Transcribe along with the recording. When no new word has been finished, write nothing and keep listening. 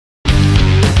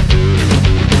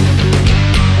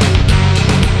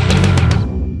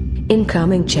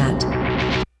Incoming chat.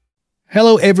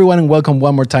 Hello, everyone, and welcome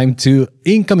one more time to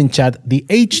Incoming Chat, the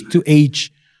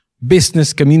H2H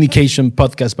business communication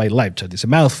podcast by LiveChat. It's a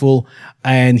mouthful,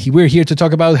 and we're here to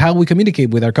talk about how we communicate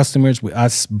with our customers, with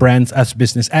us brands, as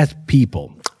business, as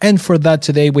people. And for that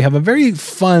today, we have a very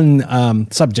fun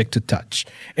subject to touch.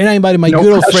 And I invited my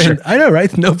good old friend. I know,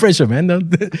 right? No pressure, man. No.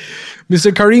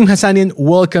 Mr. Karim Hassanian,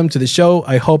 welcome to the show.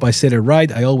 I hope I said it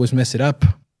right. I always mess it up,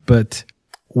 but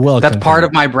welcome. That's part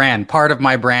of my brand. Part of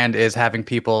my brand is having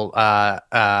people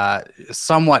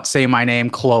somewhat say my name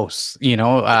close. You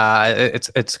know,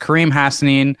 it's Karim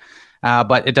Hassanian,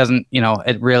 but it doesn't. You know,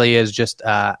 it really is just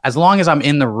as long as I'm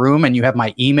in the room and you have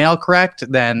my email correct,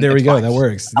 then there we go. Fine. That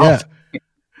works. Yeah.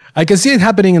 I can see it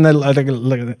happening in the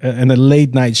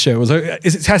late night show. Is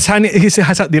it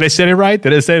Hassanian?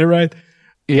 Did I say it right?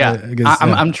 Yeah,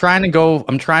 I'm trying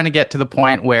to get to the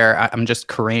point where I'm just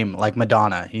Kareem, like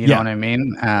Madonna. You know what I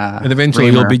mean? And eventually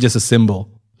you'll be just a symbol,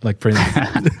 like Prince.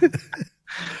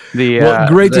 Well,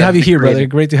 great to have you here, brother.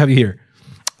 Great to have you here.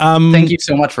 Thank you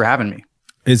so much for having me.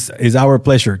 It's our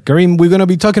pleasure. Kareem, we're going to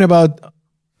be talking about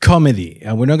comedy,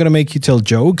 and we're not going to make you tell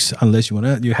jokes unless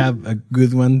you have a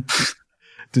good one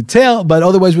to tell. But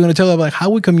otherwise, we're going to talk about how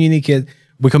we communicate.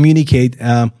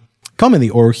 Comedy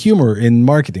or humor in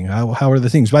marketing. How are the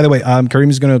things? By the way, Karim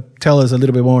is going to tell us a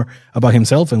little bit more about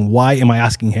himself and why am I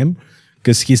asking him?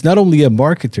 Because he's not only a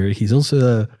marketer, he's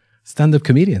also a stand-up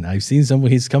comedian. I've seen some of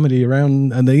his comedy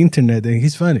around on the internet, and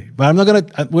he's funny. But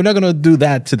we're not gonna do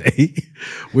that today.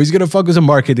 We're just gonna focus on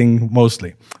marketing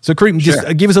mostly. So, Karim,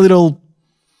 just give us a little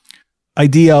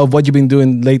idea of what you've been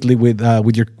doing lately with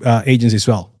your agency as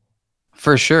well.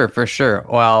 For sure.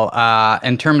 Well,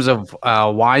 in terms of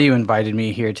why you invited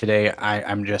me here today,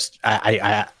 I'm just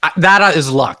that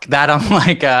is luck. That I'm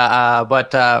like,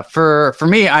 but for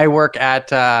me, I work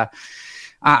at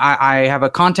I have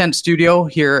a content studio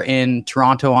here in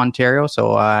Toronto, Ontario,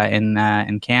 so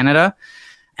in Canada,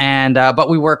 and but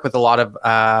we work with a lot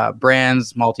of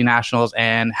brands, multinationals,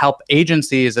 and help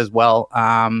agencies as well.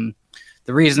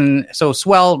 The reason, so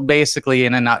Swell, basically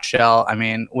in a nutshell, I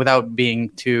mean, without being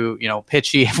too,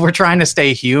 pitchy, if we're trying to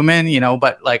stay human,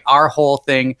 but like our whole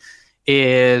thing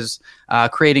is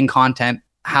creating content,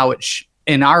 how it,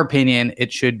 in our opinion,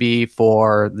 it should be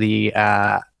for the,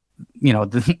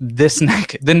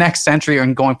 the next century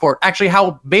and going forward. Actually,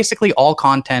 how basically all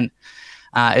content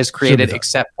is created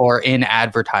except for in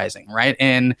advertising, right?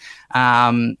 And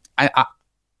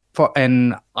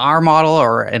in our model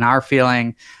or in our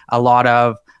feeling, a lot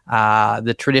of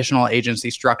the traditional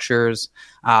agency structures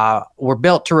were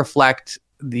built to reflect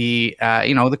the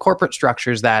the corporate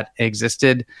structures that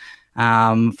existed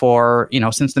for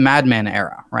since the Mad Men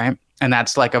era, right? And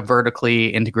that's like a vertically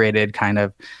integrated kind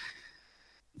of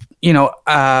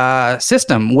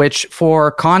system, which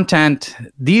for content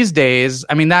these days,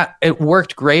 I mean, that it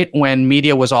worked great when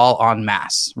media was all en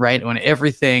masse, right? When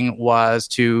everything was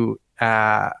to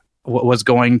was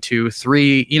going to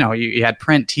three, you had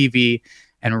print, TV,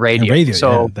 and radio.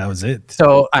 So that was it.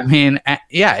 So, I mean,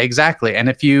 yeah, exactly. And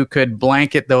if you could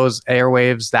blanket those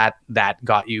airwaves that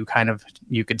got you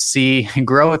you could see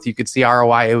growth, you could see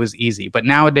ROI, it was easy. But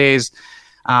nowadays,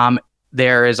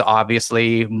 there is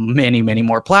obviously many, many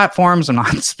more platforms. I'm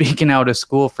not speaking out of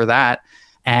school for that.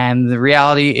 And the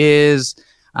reality is,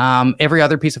 every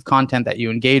other piece of content that you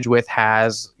engage with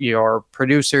has your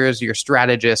producers, your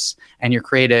strategists, and your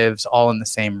creatives all in the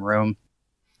same room,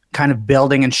 kind of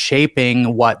building and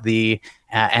shaping what the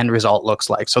end result looks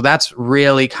like. So that's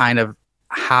really kind of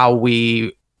how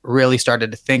we really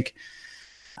started to think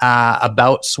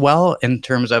about Swell in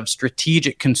terms of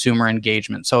strategic consumer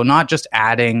engagement. So not just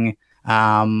adding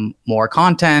more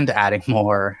content, adding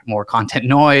more content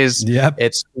noise. Yep.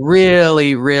 It's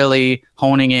really, really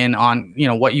honing in on,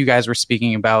 what you guys were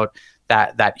speaking about,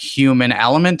 that human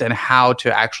element and how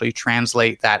to actually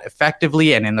translate that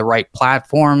effectively and in the right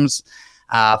platforms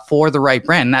for the right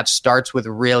brand. And that starts with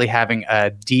really having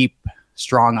a deep,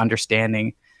 strong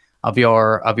understanding of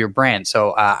your brand.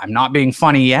 So I'm not being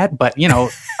funny yet, but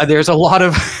there's a lot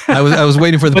of I was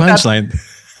waiting for the punchline.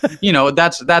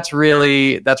 That's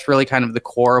really kind of the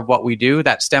core of what we do.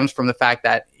 That stems from the fact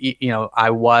that I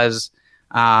was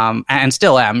and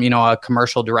still am a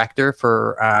commercial director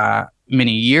for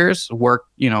many years. Worked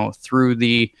through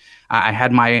I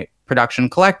had my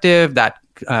production collective. That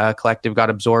collective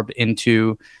got absorbed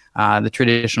into the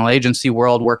traditional agency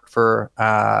world. Worked for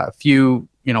a few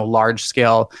large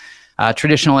scale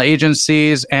traditional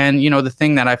agencies, and the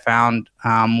thing that I found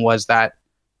was that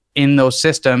in those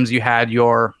systems, you had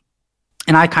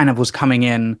and I kind of was coming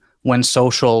in when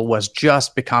social was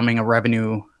just becoming a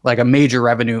major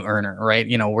revenue earner, right?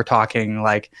 We're talking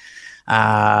like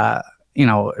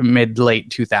mid late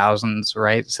 2000s,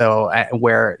 right? So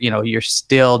where you're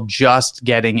still just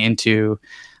getting into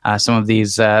some of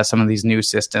these new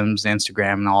systems,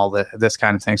 Instagram and all this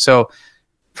kind of thing. So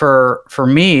for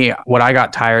me, what I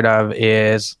got tired of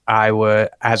is I would,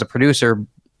 as a producer,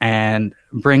 and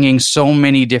bringing so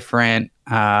many different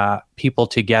people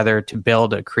together to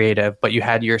build a creative, but you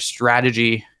had your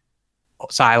strategy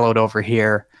siloed over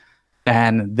here,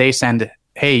 and they send,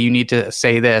 hey, you need to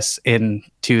say this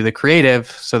into the creative.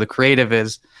 So the creative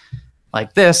is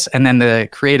like this, and then the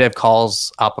creative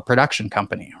calls up a production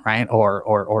company, right?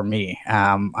 Or me.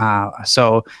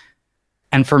 So,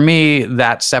 and for me,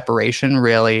 that separation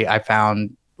really, I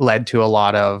found, led to a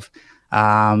lot of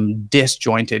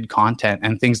disjointed content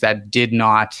and things that did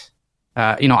not,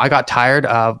 I got tired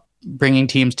of bringing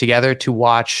teams together to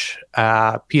watch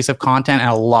a piece of content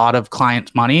and a lot of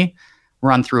client money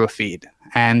run through a feed.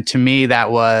 And to me,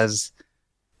 that was,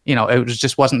 it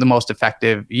just wasn't the most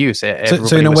effective use. So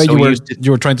in a way,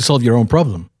 you were trying to solve your own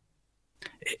problem.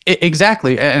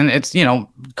 Exactly. And it's,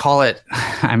 call it,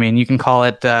 you can call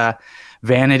it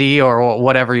vanity or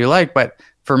whatever you like. But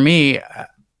for me,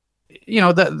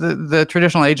 the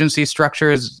traditional agency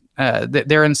structures,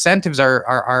 their incentives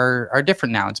are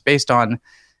different now. It's based on,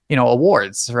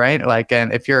 awards, right? Like,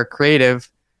 and if you're a creative,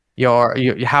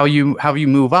 how you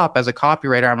move up as a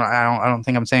copywriter, I don't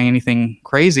think I'm saying anything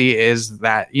crazy, is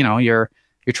that you're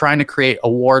trying to create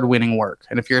award-winning work.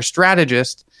 And if you're a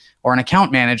strategist or an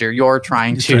account manager, you're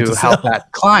trying to help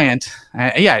that client.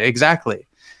 Yeah, exactly.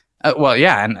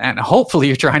 And hopefully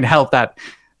you're trying to help that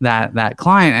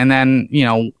client. And then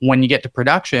when you get to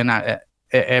production,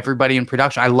 everybody in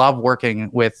production, I love working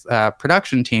with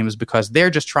production teams because they're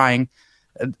just trying.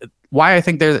 Why I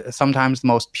think they're sometimes the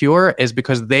most pure is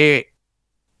because they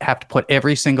have to put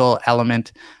every single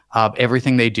element of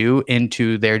everything they do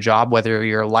into their job, whether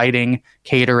you're lighting,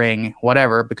 catering,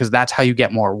 whatever, because that's how you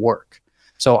get more work.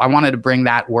 So I wanted to bring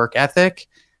that work ethic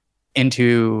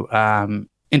into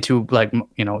like,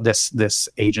 this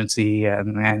agency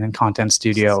and content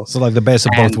studio. So like the best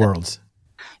of both worlds.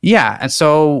 Yeah. And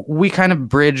so we kind of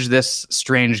bridge this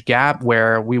strange gap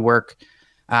where we work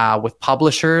with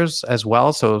publishers as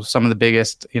well. So some of the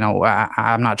biggest,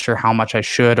 I'm not sure how much I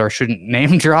should or shouldn't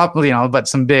name drop, but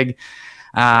some big,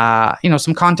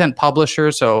 some content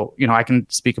publishers. So, I can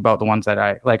speak about the ones that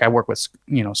I work with,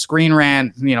 Screen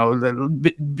Rant,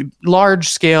 the large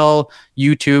scale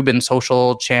YouTube and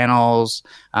social channels,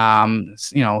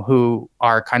 who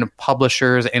are kind of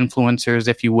publishers, influencers,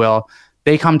 if you will.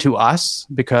 They come to us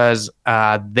because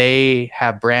they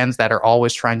have brands that are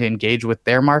always trying to engage with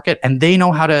their market, and they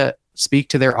know how to speak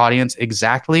to their audience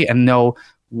exactly, and know,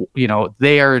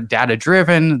 they are data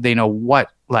driven. They know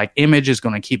what image is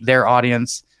going to keep their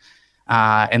audience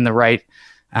in the right,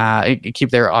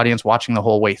 keep their audience watching the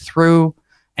whole way through.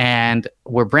 And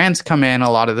where brands come in,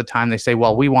 a lot of the time they say,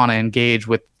 well, we want to engage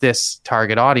with this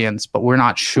target audience, but we're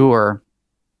not sure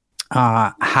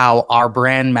how our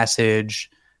brand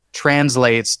message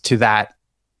translates to that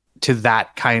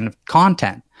kind of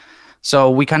content. So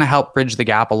we kind of help bridge the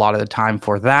gap a lot of the time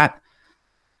for that.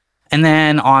 And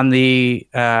then on the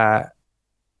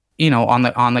on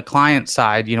the client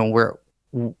side,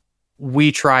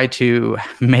 we try to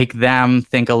make them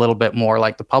think a little bit more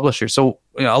like the publisher. So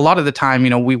a lot of the time,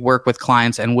 we work with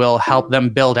clients and we'll help them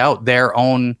build out their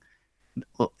own,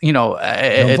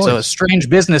 it's a strange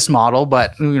business model,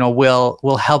 but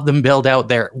we'll help them build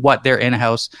out what their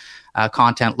in-house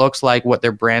content looks like, what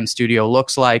their brand studio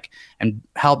looks like, and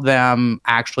help them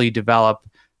actually develop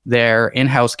their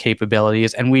in-house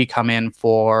capabilities. And we come in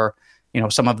for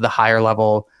some of the higher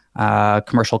level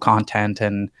commercial content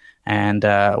and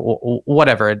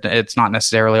whatever. It's not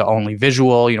necessarily only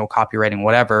visual, copywriting,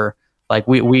 whatever. Like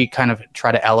we kind of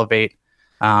try to elevate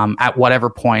at whatever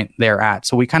point they're at.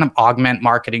 So we kind of augment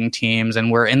marketing teams,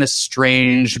 and we're in this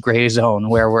strange gray zone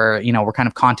where we're kind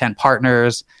of content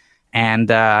partners and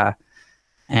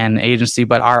agency,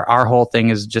 but our whole thing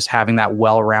is just having that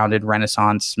well-rounded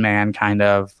Renaissance man kind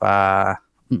of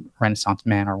Renaissance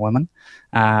man or woman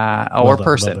or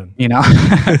person,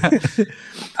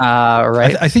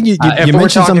 right? I think you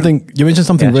mentioned something. You mentioned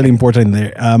something really important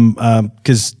there,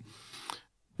 because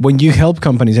when you help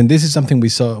companies, and this is something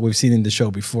we've seen in the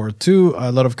show before too,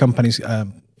 a lot of companies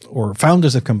or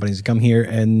founders of companies come here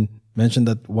and mention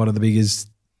that one of the biggest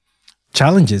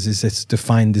challenges is to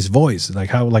find this voice.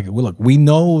 Look, we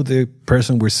know the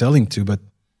person we're selling to, but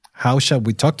how shall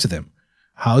we talk to them?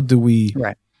 How do we?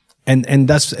 Right. And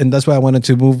that's why I wanted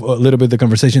to move a little bit the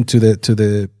conversation to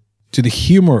the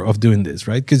humor of doing this,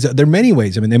 right? Because there are many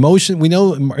ways. Emotion. We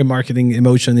know in marketing,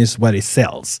 emotion is what it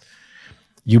sells.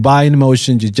 You buy an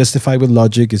emotion, you justify with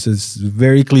logic. It's a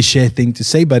very cliche thing to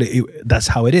say, but that's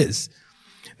how it is.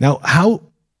 Now, how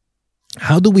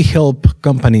do we help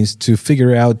companies to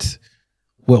figure out,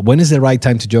 well, when is the right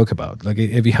time to joke about? Like,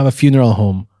 if you have a funeral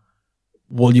home,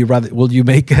 will you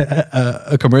make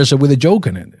a commercial with a joke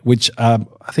in it? Which I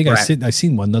think right. I've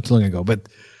seen one not too long ago. But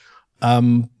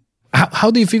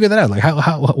how do you figure that out? Like,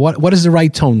 what is the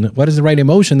right tone? What is the right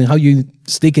emotion, and how you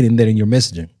stick it in there in your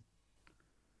messaging?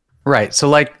 Right. So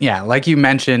like you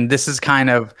mentioned, this is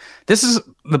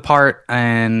the part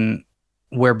and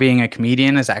where being a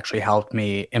comedian has actually helped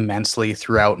me immensely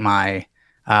throughout my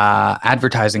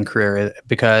advertising career,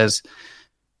 because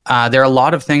there are a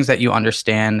lot of things that you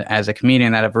understand as a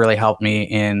comedian that have really helped me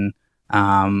in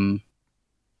the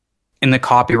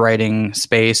copywriting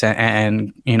space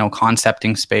and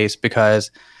concepting space,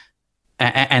 because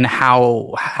and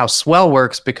how Swell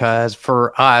works, because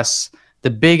for us, the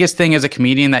biggest thing as a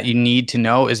comedian that you need to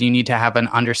know is you need to have an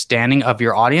understanding of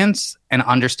your audience and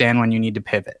understand when you need to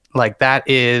pivot. Like that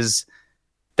is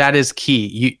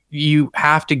key. You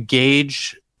have to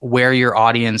gauge where your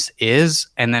audience is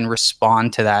and then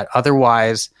respond to that.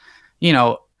 Otherwise,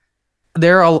 I'm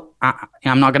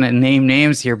not going to name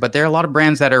names here, but there are a lot of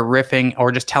brands that are riffing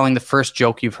or just telling the first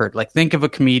joke you've heard. Like, think of a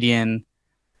comedian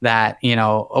that,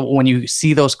 when you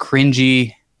see those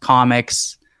cringy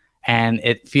comics and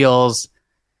it feels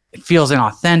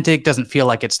inauthentic, doesn't feel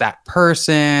like it's that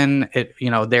person.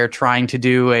 They're trying to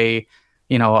do a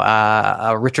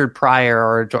Richard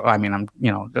Pryor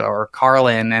or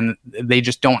Carlin, and they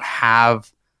just don't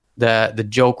have the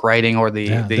joke writing or they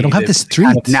don't have the street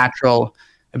kind of natural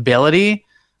ability.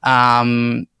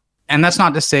 And that's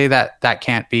not to say that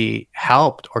can't be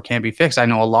helped or can't be fixed. I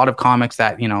know a lot of comics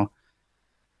that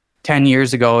 10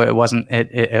 years ago it wasn't.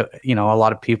 A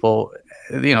lot of people,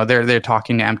 they're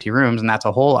talking to empty rooms, and that's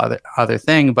a whole other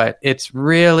thing. But it's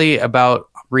really about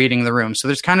reading the room. So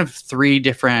there's kind of three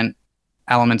different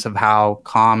elements of how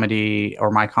comedy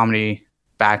or my comedy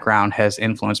background has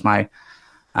influenced my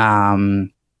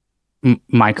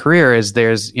my career. Is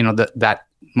there's that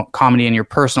comedy in your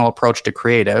personal approach to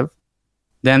creative,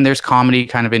 then there's comedy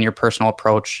kind of in your personal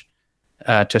approach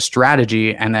to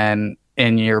strategy, and then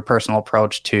in your personal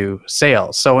approach to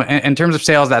sales. So in terms of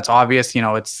sales, that's obvious.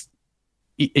 It's,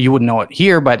 you wouldn't know it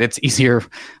here, but it's easier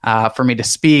for me to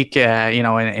speak, in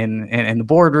the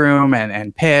boardroom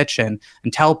and pitch and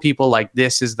tell people like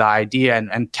this is the idea,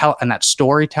 and that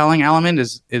storytelling element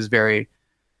is very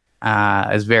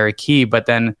key. But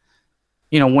then,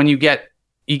 when you get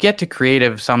to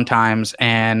creative sometimes,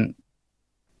 and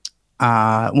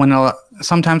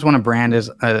sometimes when a brand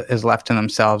is left to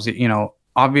themselves,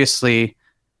 obviously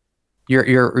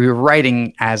you're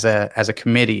writing as a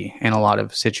committee in a lot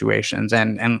of situations,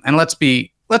 and let's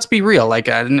be real. Like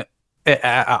the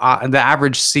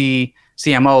average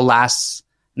CMO lasts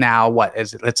now, what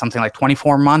is it? It's something like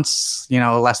 24 months,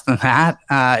 less than that.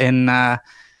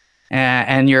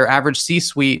 And your average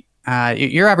C-suite,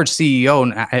 your average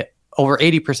CEO, over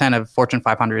 80% of Fortune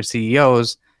 500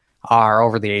 CEOs are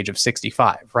over the age of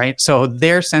 65, right? So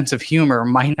their sense of humor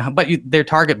might not, but their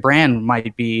target brand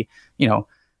might be, 24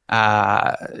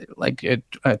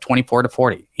 to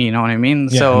 40. You know what I mean?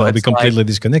 Yeah, so they'll be completely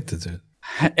disconnected to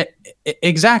it.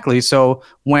 Exactly. So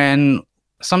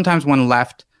sometimes when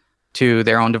left to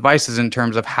their own devices in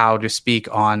terms of how to speak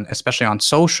on, especially on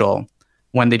social,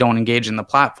 when they don't engage in the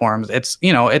platforms, it's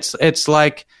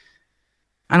like,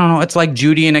 I don't know, it's like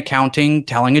Judy in accounting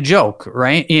telling a joke,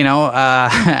 right?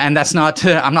 And that's not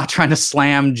I'm not trying to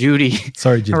slam Judy.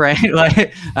 Sorry, Judy. Right?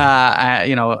 Like,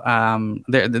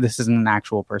 this isn't an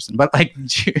actual person, but like,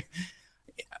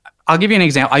 I'll give you an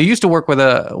example. I used to work with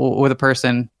a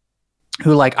person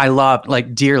who like I loved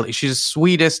like dearly. She's the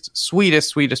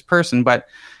sweetest person, but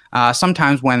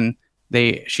sometimes when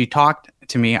she talked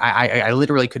to me, I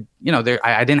literally could,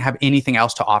 I didn't have anything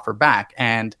else to offer back.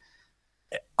 And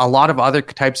a lot of other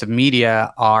types of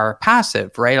media are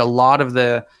passive, right? A lot of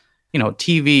the,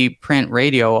 TV, print,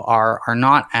 radio are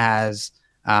not as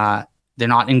they're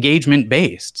not engagement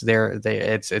based.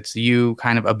 It's you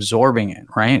kind of absorbing it,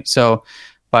 right? So,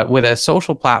 but with a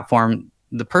social platform,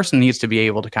 the person needs to be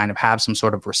able to kind of have some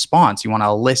sort of response. You want to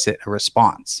elicit a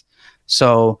response.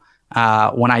 So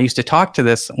when I used to talk to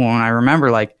this, when I remember,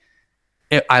 like,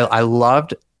 I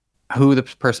loved who the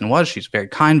person was. She's very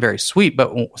kind, very sweet.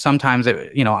 But sometimes,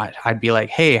 I'd be like,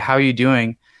 "Hey, how are you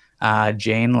doing,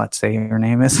 Jane?" Let's say her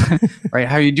name is, right?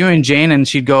 "How are you doing, Jane?" And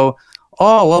she'd go,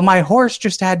 "Oh, well, my horse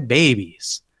just had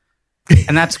babies,"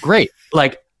 and that's great.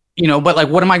 Like, but like,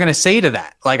 what am I going to say to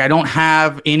that? Like, I don't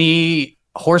have any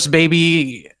horse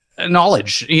baby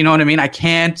knowledge. You know what I mean? I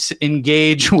can't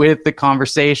engage with the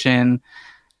conversation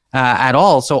at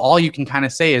all. So all you can kind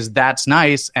of say is that's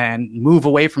nice and move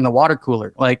away from the water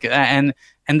cooler. Like, and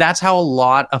that's how a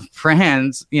lot of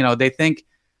brands, they think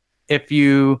if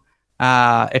you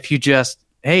just,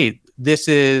 hey, this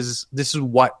is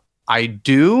what I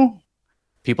do,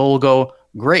 people will go,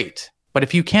 great. But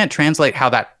if you can't translate how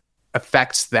that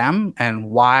affects them and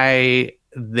why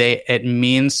it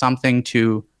means something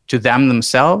to them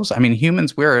themselves. I mean,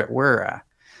 humans, we're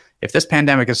if this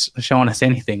pandemic is showing us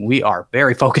anything, we are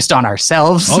very focused on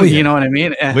ourselves. Oh, yeah. You know what I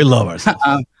mean? We love ourselves.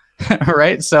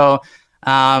 Right. So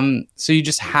you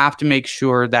just have to make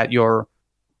sure that you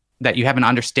have an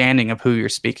understanding of who you're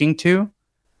speaking to.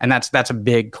 And that's a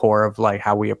big core of like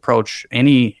how we approach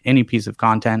any piece of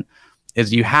content,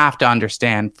 is you have to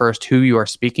understand first who you are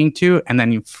speaking to, and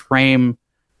then you frame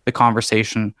the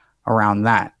conversation around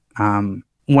that.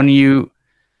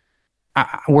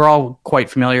 We're all quite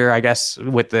familiar, I guess,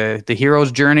 with the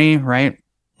hero's journey, right?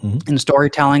 Mm-hmm. In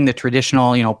storytelling, the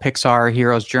traditional, Pixar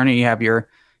hero's journey, you have your,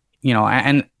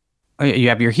 and you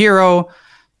have your hero,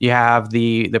 you have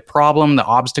the problem, the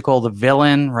obstacle, the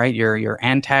villain, right? Your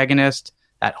antagonist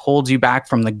that holds you back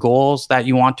from the goals that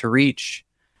you want to reach.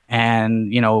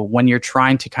 And, when you're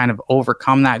trying to kind of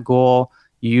overcome that goal,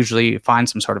 you usually find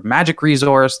some sort of magic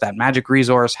resource. That magic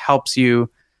resource helps you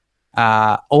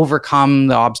overcome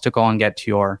the obstacle and get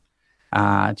to your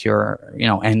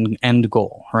end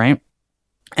goal, right?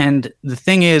 And the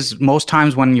thing is, most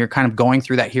times when you're kind of going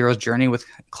through that hero's journey with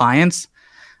clients,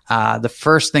 the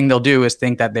first thing they'll do is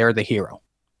think that they're the hero,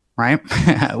 right?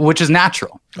 Which is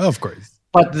natural. Of course.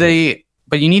 But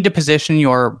you need to position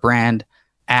your brand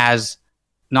as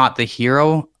not the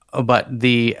hero, but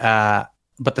the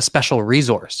special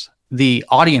resource. The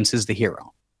audience is the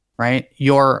hero, right?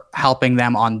 You're helping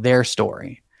them on their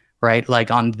story, right? Like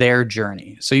on their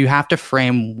journey. So you have to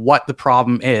frame what the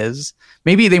problem is.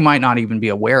 Maybe they might not even be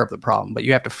aware of the problem, but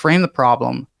you have to frame the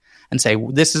problem and say,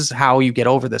 this is how you get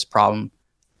over this problem,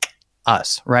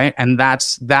 us, right? And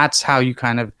that's how you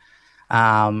kind of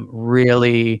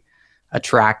really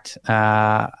attract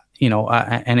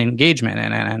an engagement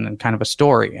and kind of a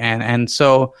story. And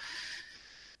so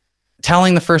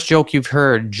telling the first joke you've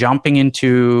heard, jumping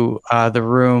into the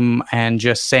room and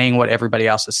just saying what everybody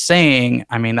else is saying,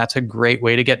 I mean, that's a great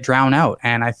way to get drowned out.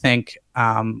 And I think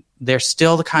there's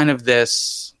still the kind of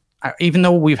this, even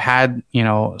though we've had,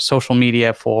 social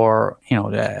media for,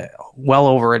 well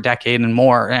over a decade and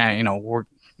more,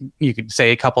 you could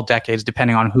say a couple decades,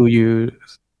 depending on who you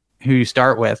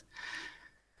start with.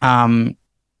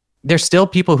 There's still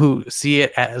people who see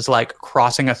it as like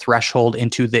crossing a threshold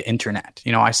into the internet.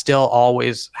 I still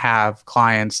always have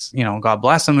clients, God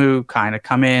bless them, who kind of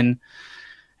come in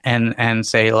and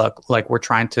say, look, like we're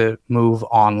trying to move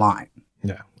online.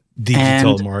 Yeah.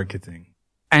 Digital marketing.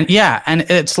 And yeah. And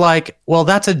it's like, well,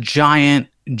 that's a giant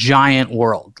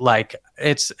world. Like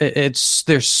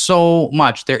there's so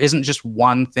much. There isn't just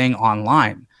one thing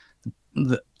online.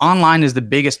 Online is the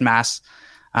biggest mass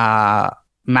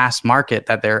market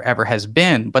that there ever has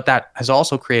been, but that has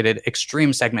also created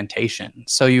extreme segmentation.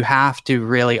 So you have to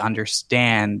really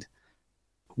understand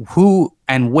who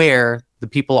and where the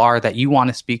people are that you want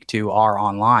to speak to are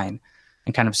online,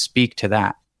 and kind of speak to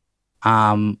that.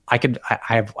 I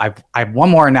have one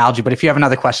more analogy, but if you have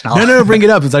another question, No, bring it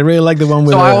up, because I really like the one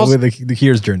with the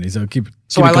hero's journey. So keep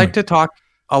I like to talk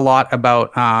a lot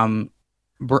about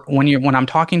when I'm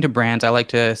talking to brands, I like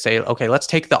to say, okay, let's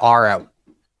take the R out.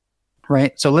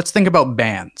 Right. So let's think about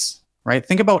bands, right?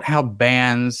 Think about how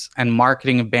bands and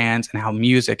marketing of bands and how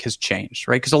music has changed,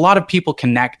 right? Because a lot of people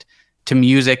connect to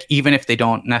music, even if they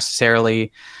don't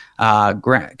necessarily,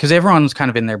 because everyone's kind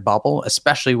of in their bubble,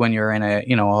 especially when you're in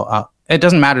it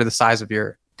doesn't matter the size of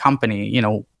your company,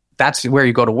 that's where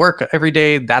you go to work every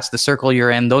day. That's the circle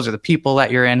you're in. Those are the people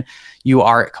that you're in. You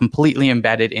are completely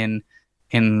embedded in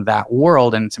that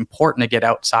world. And it's important to get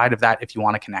outside of that if you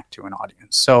want to connect to an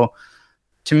audience. So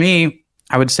to me,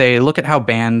 I would say, look at how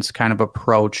bands kind of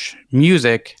approach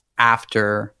music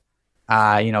after,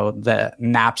 the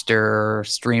Napster,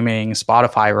 streaming,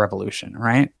 Spotify revolution,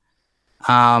 right?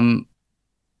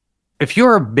 If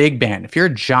you're a big band, if you're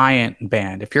a giant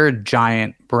band, if you're a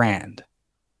giant brand,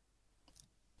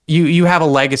 you have a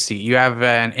legacy, you have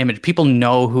an image. People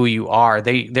know who you are.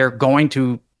 They're going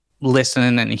to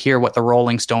listen and hear what the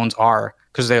Rolling Stones are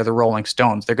because they're the Rolling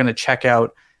Stones. They're going to check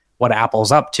out what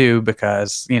Apple's up to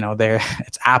because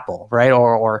it's Apple, right?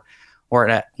 Or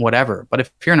whatever. But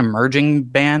if you're an emerging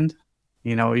band,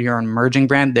 you're an emerging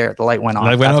brand. There, the light went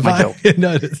off. That's my joke.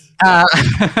 No,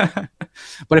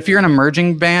 but if you're an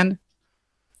emerging band,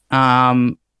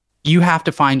 you have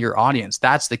to find your audience.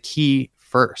 That's the key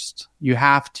first. You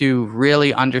have to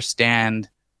really understand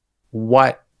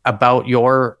what about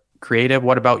your creative,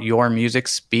 what about your music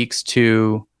speaks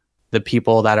to the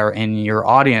people that are in your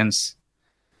audience,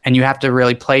 and you have to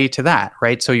really play to that,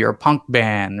 right? So you're a punk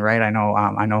band, right? I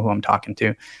know who I'm talking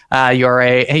to. If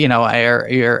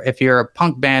you're a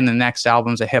punk band, the next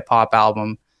album's a hip hop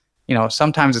album.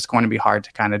 Sometimes it's going to be hard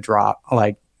to kind of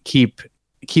keep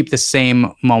the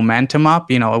same momentum up.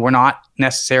 We're not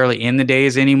necessarily in the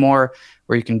days anymore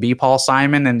where you can be Paul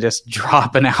Simon and just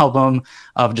drop an album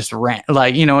of just rant,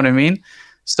 you know what I mean?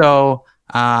 So,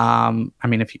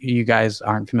 if you guys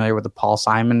aren't familiar with the Paul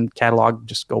Simon catalog,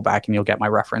 just go back and you'll get my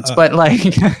reference. But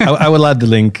I will add the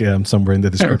link somewhere in the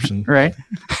description. Right.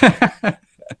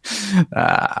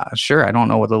 Sure. I don't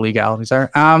know what the legalities are.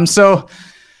 So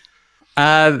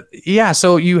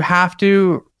you have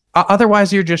to,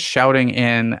 otherwise you're just shouting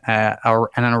in an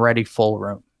already full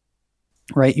room,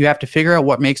 right? You have to figure out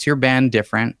what makes your band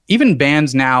different. Even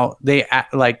bands now,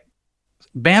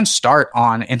 bands start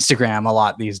on Instagram a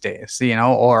lot these days,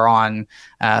 or on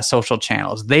social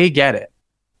channels. They get it,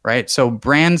 right? So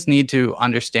brands need to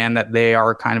understand that they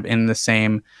are kind of in the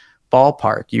same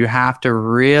ballpark. You have to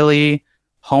really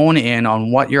hone in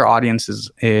on what your audience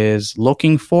is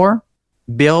looking for,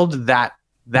 build that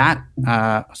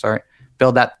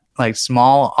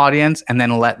small audience, and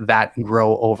then let that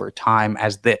grow over time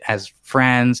as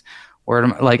friends, or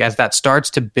as that starts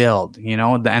to build,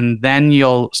 and then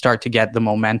you'll start to get the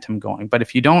momentum going. But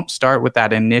if you don't start with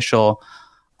that initial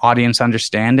audience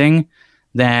understanding,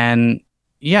 then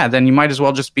you might as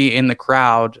well just be in the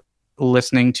crowd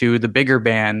listening to the bigger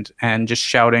band and just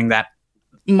shouting that,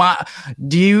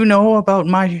 do you know about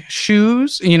my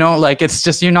shoes? It's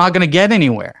just, you're not going to get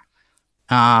anywhere.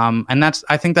 And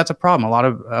I think that's a problem.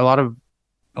 A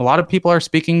lot of people are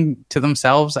speaking to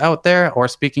themselves out there, or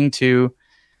speaking to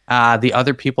the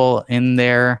other people in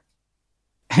their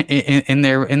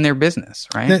business,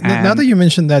 right? Now that you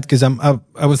mentioned that, because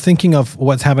I was thinking of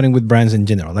what's happening with brands in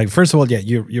general. Like, first of all,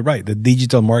 you're right. The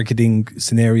digital marketing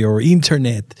scenario or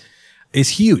internet is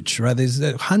huge, right? There's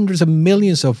hundreds of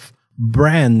millions of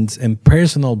brands and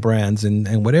personal brands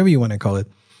and whatever you want to call it.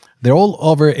 They're all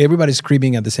over. Everybody's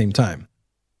screaming at the same time.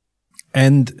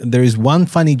 And there is one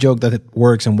funny joke that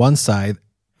works on one side,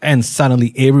 and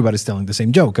suddenly everybody's telling the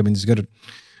same joke. I mean, it's got to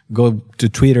go to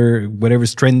Twitter,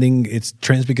 whatever's trending, it's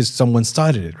trends because someone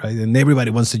started it, right? And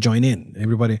everybody wants to join in.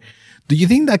 Do you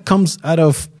think that comes out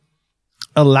of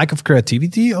a lack of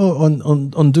creativity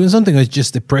on doing something, or it's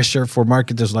just the pressure for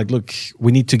marketers? Like, look,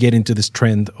 we need to get into this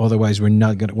trend. Otherwise we're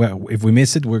not going to, if we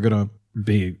miss it, we're going to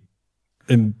be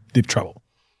in deep trouble.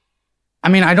 I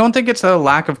mean, I don't think it's a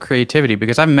lack of creativity,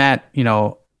 because I've met,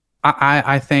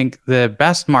 I think the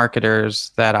best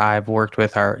marketers that I've worked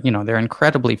with are, they're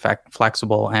incredibly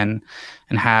flexible and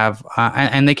have,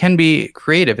 and they can be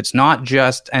creative. It's not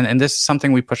just, and this is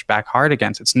something we push back hard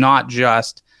against. It's not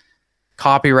just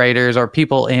copywriters or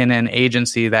people in an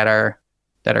agency that are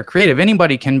creative.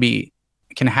 Anybody can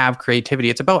have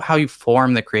creativity. It's about how you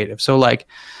form the creative. So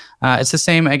it's the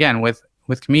same again with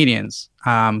comedians.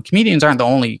 Comedians aren't the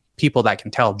only people that can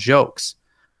tell jokes,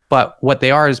 but what they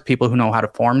are is people who know how to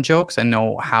form jokes and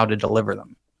know how to deliver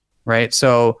them, right?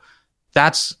 So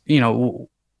that's, to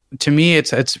me,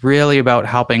 it's really about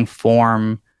helping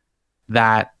form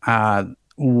that,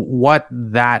 what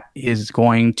that is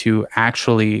going to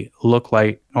actually look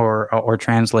like or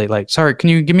translate like. Sorry, can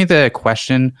you give me the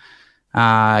question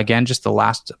again, just the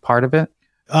last part of it?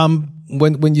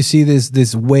 When you see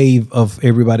this wave of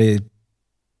everybody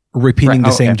repeating the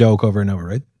same joke over and over,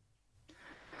 right?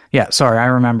 Yeah, sorry, I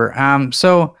remember.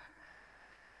 So,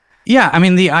 yeah, I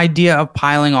mean, the idea of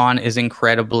piling on is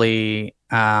incredibly,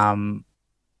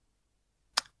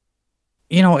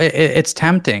 it's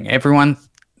tempting. Everyone,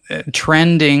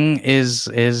 trending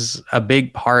is a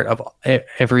big part of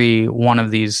every one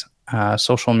of these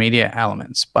social media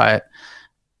elements, but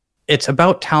it's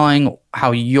about telling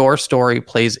how your story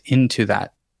plays into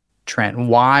that trend,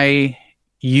 why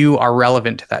you are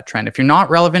relevant to that trend. If you're not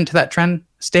relevant to that trend,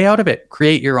 stay out of it.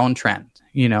 Create your own trend,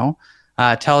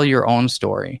 tell your own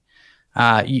story.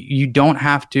 You don't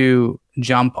have to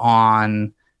jump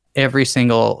on every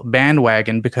single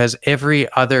bandwagon, because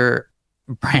every other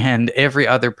brand, every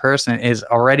other person is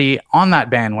already on that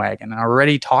bandwagon and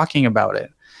already talking about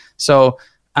it. So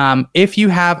if you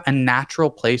have a natural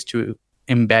place to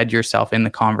embed yourself in the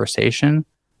conversation,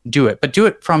 do it. But do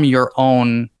it from your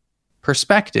own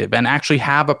perspective, and actually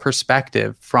have a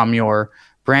perspective from your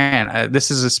brand.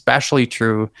 This is especially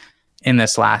true in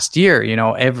this last year.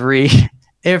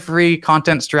 Every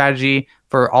content strategy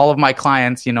for all of my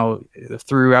clients,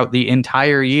 throughout the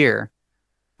entire year,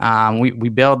 we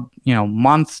build,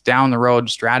 months down the road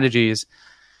strategies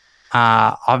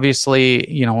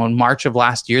Obviously, in March of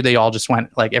last year, they all just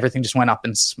went like everything just went up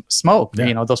in smoke.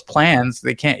 Yeah. Those plans,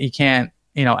 you can't,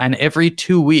 and every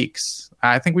 2 weeks,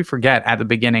 I think we forget at the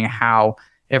beginning how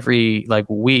every like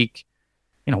week,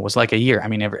 was like a year. I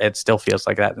mean, it still feels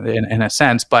like that in a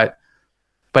sense, but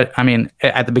I mean,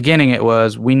 at the beginning it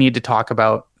was, we need to talk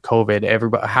about COVID.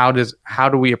 Everybody, how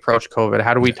do we approach COVID?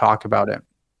 How do we talk about it?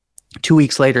 2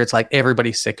 weeks later, it's like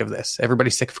everybody's sick of this.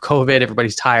 Everybody's sick of COVID.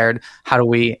 Everybody's tired. How do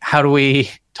we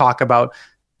talk about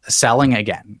selling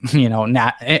again?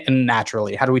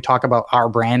 Naturally. How do we talk about our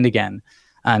brand again?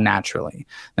 Naturally.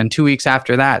 Then 2 weeks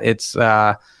after that, it's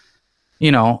what's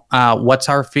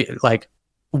our like?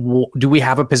 Do we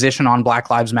have a position on Black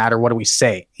Lives Matter? What do we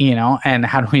say? And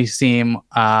how do we seem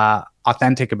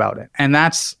authentic about it? And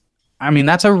that's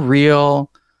a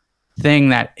real thing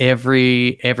that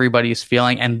everybody's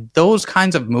feeling. And those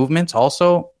kinds of movements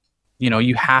also,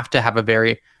 you have to have a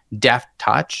very deft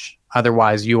touch.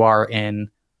 Otherwise you are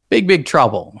in big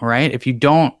trouble, right? If you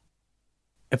don't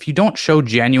show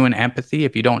genuine empathy,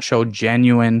 if you don't show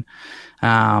genuine,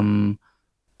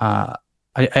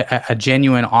 a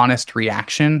genuine, honest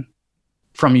reaction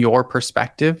from your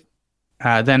perspective,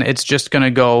 then it's just going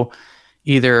to go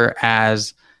either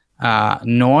as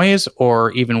noise,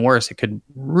 or even worse, it could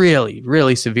really,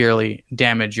 really severely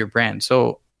damage your brand.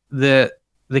 So the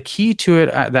key to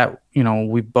it that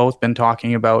we've both been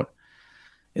talking about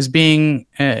is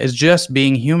just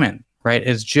being human, right?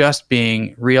 Is just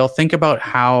being real. Think about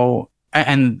how,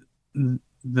 and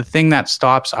the thing that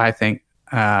stops, I think,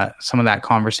 some of that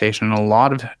conversation in a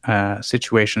lot of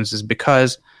situations is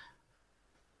because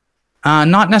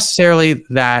not necessarily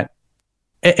that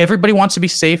everybody wants to be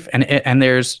safe, and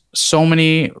there's so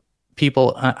many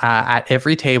people at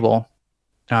every table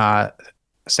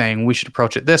saying we should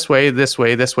approach it this way, this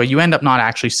way, this way. You end up not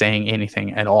actually saying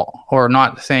anything at all, or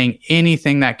not saying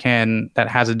anything that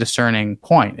has a discerning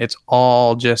point. It's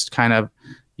all just kind of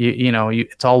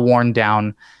it's all worn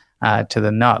down to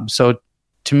the nub. So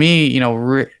to me,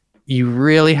 you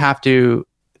really have to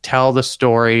tell the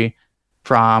story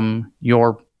from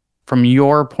your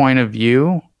point of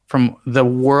view, from the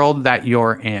world that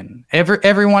you're in.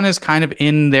 Everyone is kind of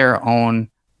in their own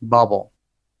bubble,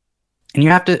 and you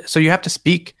have to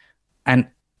speak and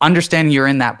understand you're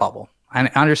in that bubble, and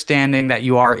understanding that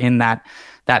you are in that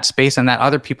space, and that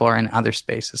other people are in other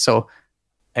spaces. So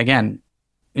again,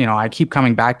 I keep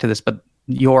coming back to this, but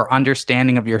your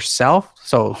understanding of yourself.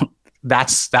 So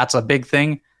that's a big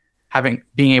thing.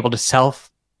 Being able to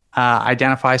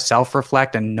self-identify,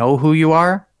 self-reflect, and know who you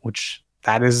are, which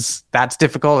that's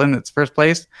difficult in its first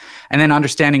place. And then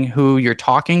understanding who you're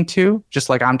talking to, just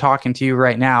like I'm talking to you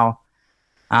right now.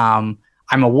 I'm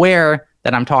aware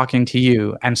that I'm talking to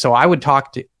you, and so I would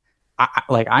talk to,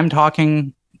 I'm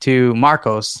talking to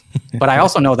Marcos, but I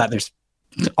also know that there's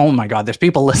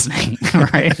people listening,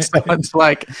 right? So it's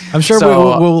like, I'm sure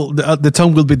the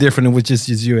tone will be different, which is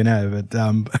just you and I. But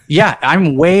yeah,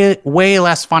 I'm way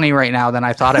less funny right now than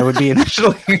I thought I would be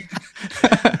initially.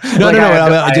 No.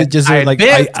 I didn't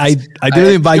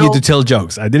invite you to tell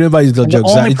jokes. I didn't invite you to tell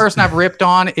jokes. The only person I've ripped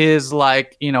on is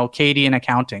Katie in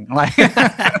accounting, whatever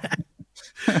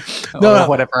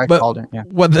I called her. Yeah.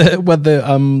 What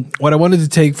I wanted to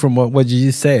take from what you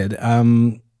just said,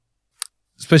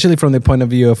 especially from the point of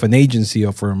view of an agency,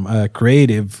 or from a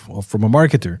creative, or from a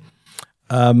marketer,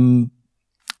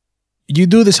 you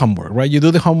do this homework, right? You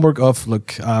do the homework of,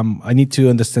 look, I need to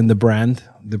understand the brand.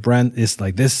 The brand is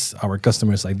like this, our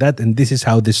customer is like that, and this is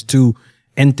how these two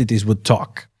entities would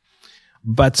talk.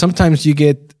 But sometimes you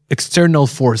get external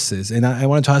forces, and I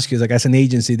wanted to ask you, as an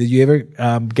agency, did you ever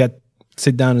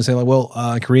sit down and say,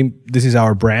 Kareem, this is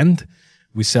our brand.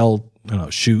 We sell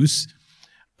shoes,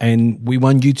 and we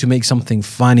want you to make something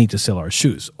funny to sell our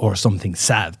shoes, or something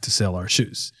sad to sell our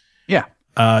shoes. Yeah.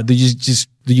 Do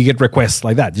you get requests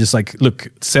like that? Just like, look,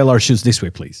 sell our shoes this way,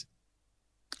 please.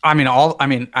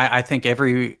 I think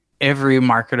every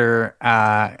marketer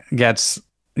gets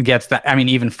that. I mean,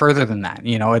 even further than that,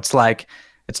 it's like,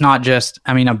 it's not just,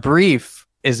 a brief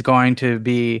is going to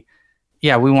be,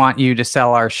 yeah, we want you to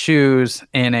sell our shoes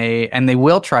and they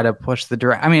will try to push the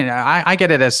direct. I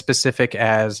get it as specific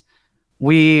as,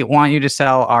 we want you to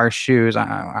sell our shoes.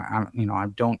 I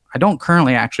don't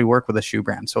currently actually work with a shoe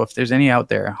brand. So if there's any out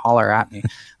there, holler at me.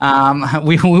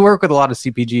 We work with a lot of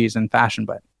CPGs and fashion,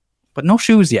 but no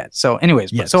shoes yet. So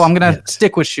anyways, so I'm going to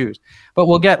stick with shoes, but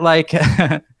we'll get we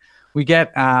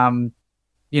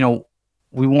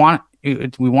want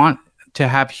to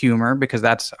have humor because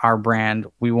that's our brand.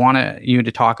 We want you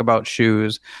to talk about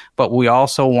shoes, but we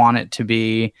also want it to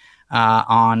be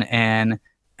on an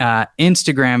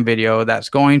Instagram video that's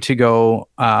going to go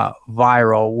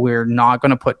viral. We're not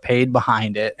going to put paid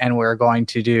behind it, and we're going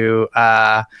to do,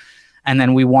 and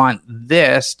then we want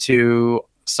this to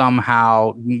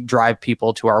somehow drive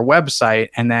people to our website.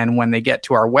 And then when they get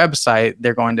to our website,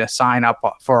 they're going to sign up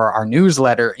for our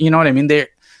newsletter. You know what I mean?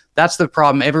 That's the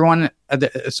problem. Everyone,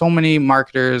 so many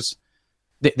marketers,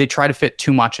 they try to fit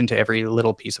too much into every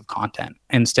little piece of content,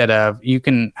 instead of, you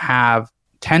can have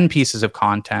 10 pieces of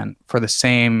content for the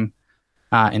same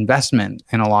investment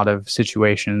in a lot of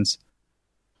situations,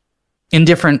 in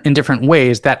different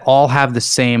ways, that all have the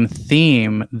same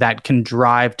theme that can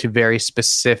drive to very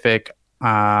specific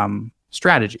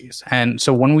strategies. And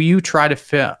so when you try to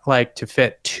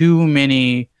fit too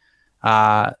many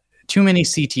CTAs,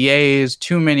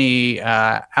 too many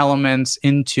elements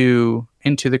into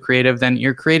the creative, then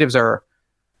your creatives are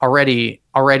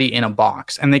already in a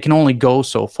box, and they can only go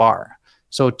so far.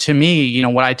 So to me, you know,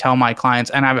 what I tell my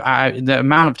clients, and the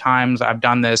amount of times I've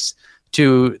done this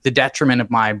to the detriment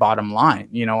of my bottom line,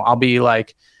 you know, I'll be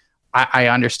like, I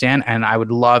understand, and I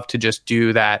would love to just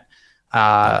do that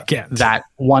that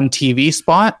one TV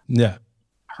spot. Yeah.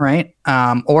 Right.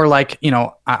 Or like, you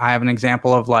know, I have an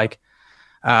example of like,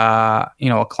 you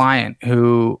know, a client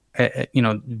who, you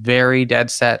know, very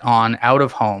dead set on out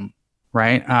of home,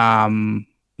 right?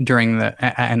 During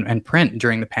and print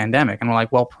during the pandemic. And we're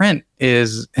like, well, print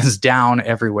is down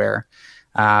everywhere.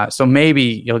 So maybe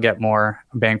you'll get more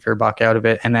bang for your buck out of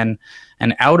it. And then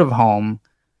an out of home,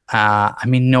 I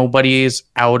mean, nobody's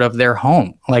out of their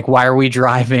home. Like, why are we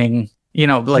driving? You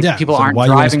know, like people aren't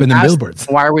driving past billboards.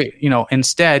 Why are we, you know,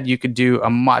 instead you could do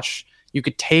you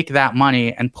could take that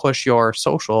money and push your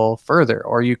social further,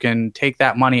 or you can take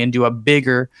that money and do a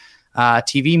bigger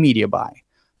TV media buy.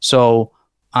 So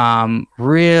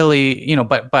really, you know,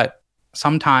 but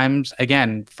sometimes,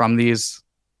 again, from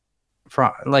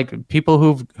like people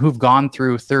who've gone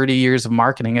through 30 years of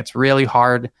marketing, it's really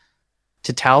hard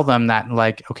to tell them that,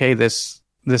 like, okay, this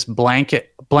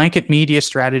blanket media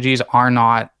strategies are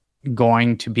not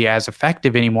going to be as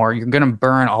effective anymore. You're going to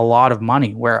burn a lot of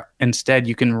money, where instead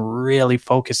you can really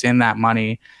focus in that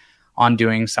money on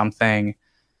doing something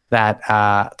that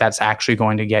that's actually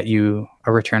going to get you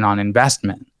a return on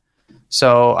investment.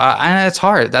 So and it's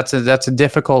hard. That's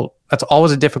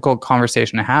always a difficult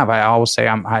conversation to have. I always say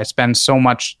I spend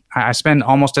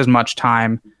almost as much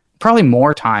time, probably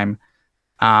more time,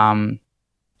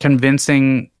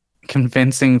 convincing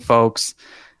folks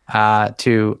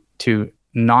to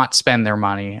not spend their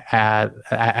money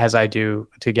as I do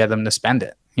to get them to spend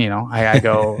it. You know, I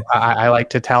go, I like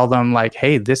to tell them, like,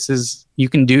 hey, you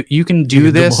can do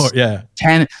this. Do more, yeah.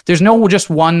 There's no just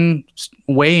one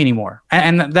way anymore.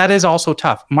 And that is also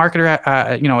tough.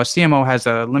 Marketer, you know, a CMO has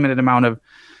a limited amount of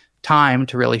time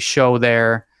to really show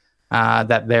that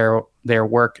their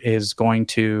work is going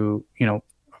to, you know,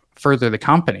 further the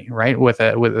company, right? With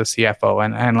a CFO.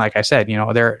 And like I said, you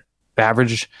know, the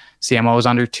average CMO is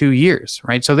under 2 years,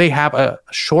 right? So they have a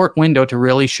short window to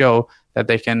really show that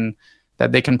they can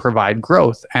provide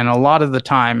growth. And a lot of the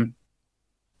time,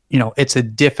 you know, it's a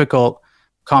difficult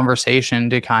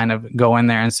conversation to kind of go in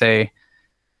there and say,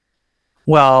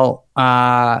 well,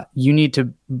 you need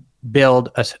to build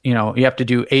you have to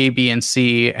do A, B, and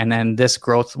C, and then this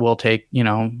growth will take, you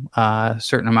know, a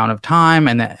certain amount of time,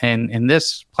 and in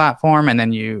this platform, and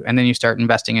then you start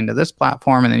investing into this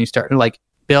platform, and then you start like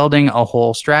building a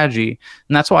whole strategy.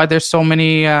 And that's why there's so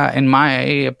many, in my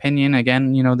opinion,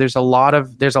 again, you know, there's a lot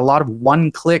of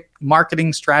one-click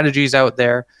marketing strategies out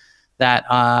there that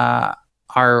are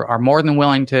more than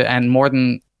willing to, and more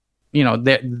than, you know,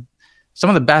 some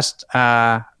of the best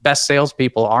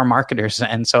salespeople are marketers.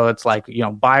 And so it's like, you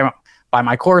know, buy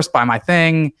my course, buy my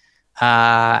thing,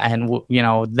 and you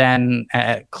know, then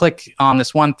click on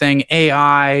this one thing,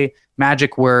 AI,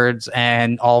 magic words,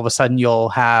 and all of a sudden you'll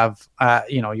have,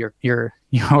 you know, your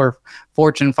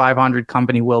Fortune 500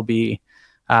 company will be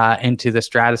into the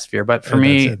stratosphere. But for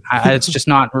me, it's just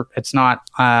not. It's not.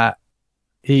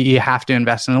 You have to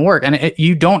invest in the work, and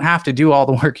you don't have to do all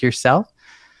the work yourself.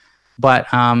 But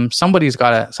somebody's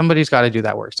got to do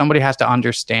that work. Somebody has to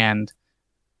understand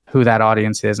who that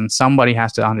audience is, and somebody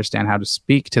has to understand how to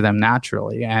speak to them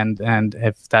naturally. And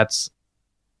if that's,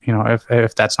 you know,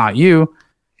 if that's not you,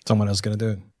 someone else is going to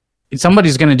do it.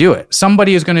 Somebody's going to do it.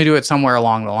 Somebody is going to do it somewhere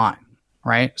along the line,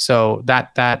 right? So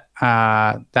that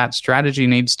strategy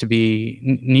needs to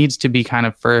be kind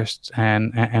of first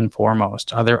and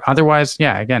foremost. Otherwise,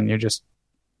 yeah, again, you're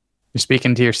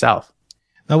speaking to yourself.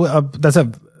 Now,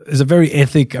 it's a very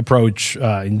ethic approach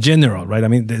in general, right? I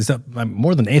mean, there's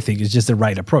more than ethic; it's just the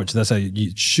right approach. That's how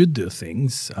you should do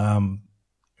things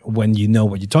when you know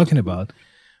what you're talking about.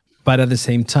 But at the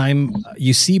same time,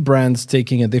 you see brands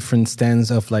taking a different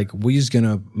stance of like, we're just going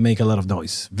to make a lot of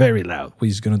noise, very loud. We're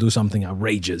just going to do something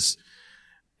outrageous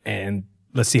and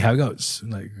let's see how it goes.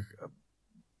 Like,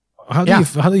 how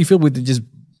do you feel with just,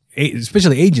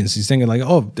 especially agencies thinking like,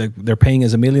 oh, they're paying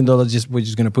us $1 million. We're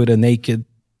just going to put a naked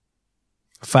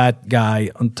fat guy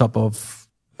on top of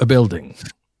a building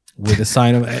with a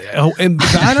sign of, and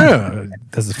I don't know.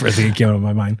 That's the first thing that came out of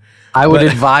my mind. I would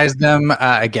advise them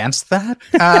against that.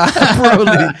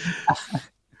 Probably.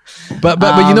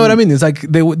 But you know what I mean? It's like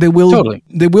they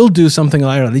will do something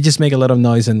like that. They just make a lot of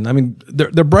noise, and I mean,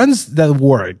 they're brands that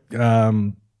work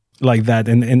like that,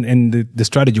 and the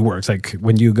strategy works. Like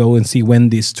when you go and see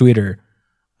Wendy's Twitter,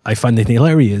 I find it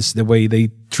hilarious the way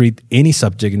they treat any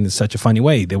subject in such a funny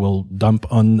way. They will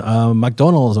dump on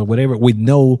McDonald's or whatever with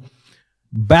no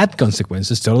bad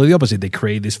consequences. Totally the opposite. They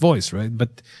create this voice, right?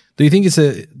 But do you think it's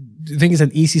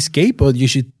an easy escape, or you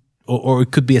should, or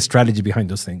it could be a strategy behind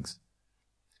those things,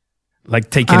 like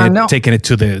taking it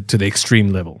to the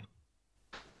extreme level?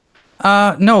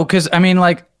 No, because I mean,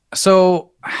 like,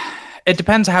 so it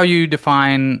depends how you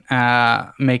define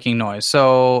making noise.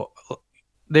 So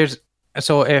if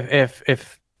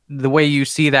the way you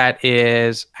see that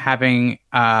is having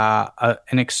an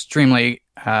extremely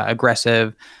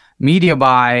aggressive media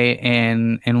buy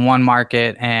in one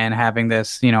market and having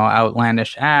this,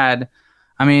 outlandish ad,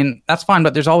 I mean, that's fine,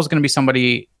 but there's always going to be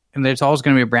somebody, and there's always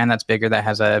going to be a brand that's bigger that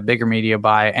has a bigger media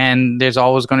buy. And there's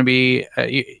always going to be,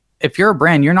 if you're a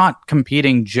brand, you're not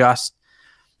competing just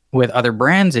with other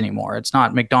brands anymore. It's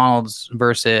not McDonald's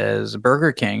versus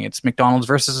Burger King. It's McDonald's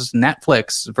versus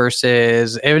Netflix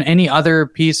versus any other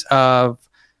piece of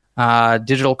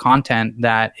digital content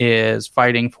that is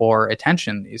fighting for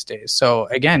attention these days. So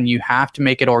again, you have to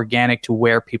make it organic to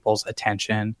where people's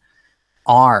attention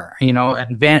are,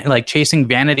 and like chasing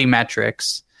vanity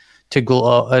metrics to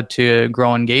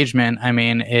grow engagement. I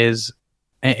mean, is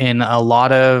in a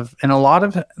lot of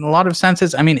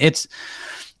senses. I mean,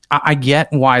 I get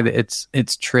why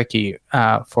it's tricky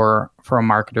for a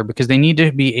marketer, because they need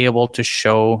to be able to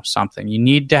show something. You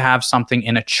need to have something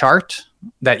in a chart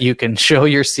that you can show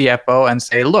your CFO and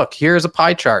say, look, here's a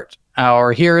pie chart,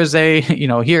 or here is a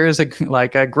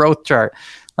growth chart.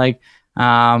 Like,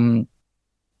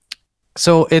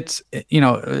 so it's,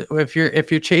 if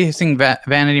you're chasing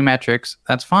vanity metrics,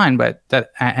 that's fine. But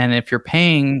and if you're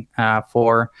paying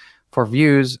for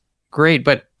views, great.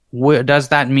 But does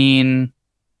that mean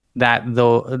that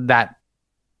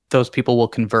those people will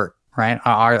convert, right?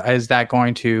 Is that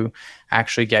going to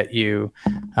actually get you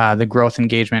the growth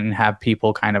engagement and have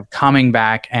people kind of coming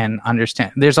back and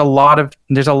understand? There's a lot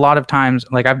of times,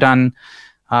 like I've done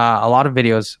a lot of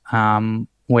videos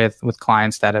with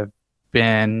clients that have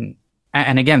been,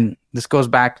 and again, this goes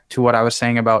back to what I was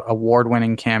saying about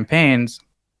award-winning campaigns.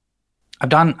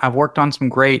 I've worked on some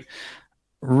great,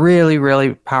 really,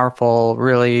 really powerful,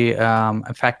 really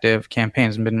effective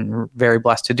campaigns, and been very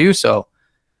blessed to do so.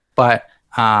 But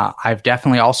I've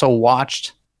definitely also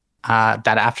watched that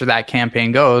after that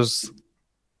campaign goes,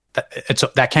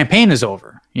 that campaign is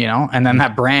over, and then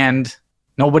that brand,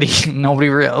 nobody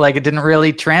it didn't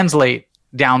really translate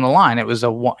down the line. It was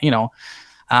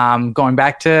going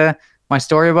back to my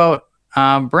story about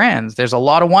brands. There's a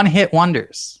lot of one-hit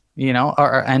wonders,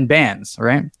 and bands,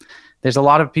 right? There's a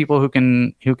lot of people who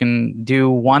can do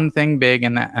one thing big,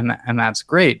 and that's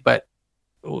great. But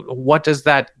what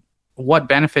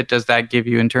benefit does that give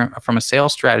you from a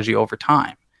sales strategy over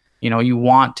time? You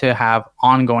want to have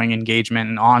ongoing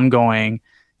engagement and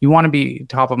you want to be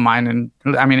top of mind. And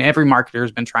I mean, every marketer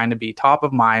has been trying to be top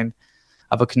of mind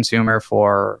of a consumer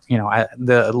for,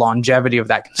 the longevity of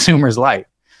that consumer's life.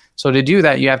 So to do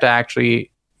that, you have to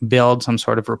actually build some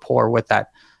sort of rapport with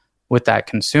that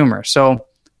consumer. So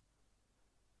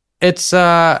it's,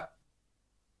 I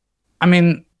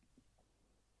mean,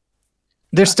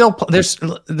 there's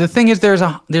the thing is,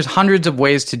 there's hundreds of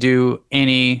ways to do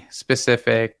any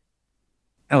specific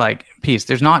piece.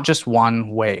 There's not just one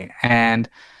way. And,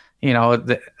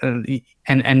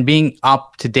 and being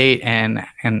up to date and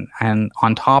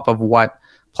on top of what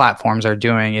platforms are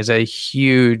doing is a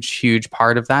huge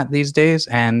part of that these days.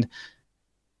 And,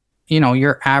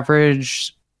 your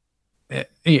average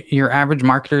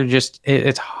marketer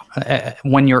it's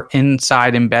when you're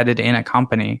embedded in a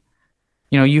company,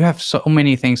 you have so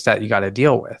many things that you got to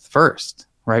deal with first,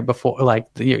 right? Before,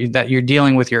 that you're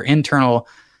dealing with your internal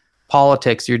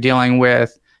politics. You're dealing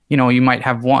with, you might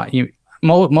have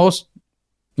most,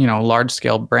 large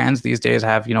scale brands these days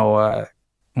have,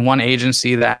 one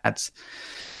agency that's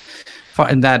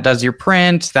And that does your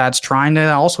print, that's trying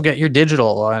to also get your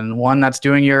digital, and one that's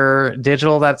doing your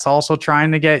digital that's also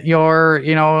trying to get your,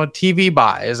 TV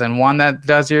buys, and one that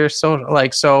does your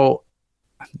so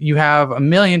you have a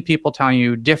million people telling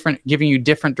you giving you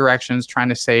different directions, trying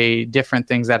to say different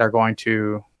things that are going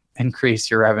to increase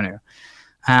your revenue.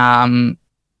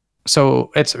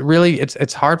 So it's really,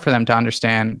 it's hard for them to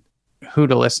understand who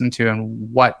to listen to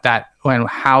and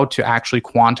how to actually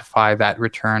quantify that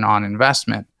return on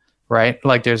investment. Right?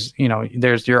 Like there's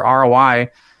your ROI,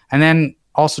 and then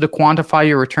also to quantify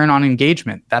your return on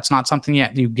engagement. That's not something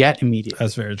yet you get immediately.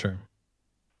 That's very true.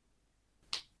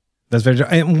 That's very true.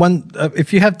 And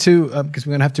if you have to, because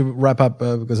we're gonna have to wrap up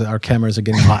because our cameras are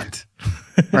getting hot.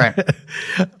 Right.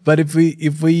 But if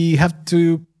we have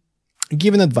to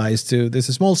give an advice to, there's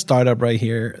a small startup right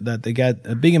here that they get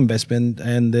a big investment,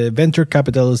 and the venture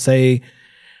capital say,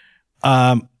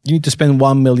 you need to spend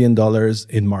 $1 million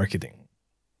in marketing.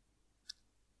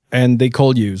 And they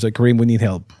call you, so Kareem, we need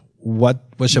help. What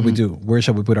shall we do? Where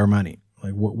shall we put our money?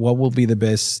 Like, what will be the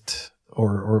best,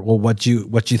 or what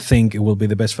you think it will be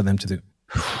the best for them to do?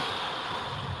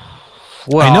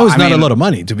 Well, I know it's not a lot of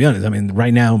money, to be honest. I mean,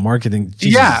 right now, marketing.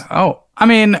 Jesus. Yeah. Oh, I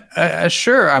mean,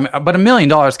 sure. But $1 million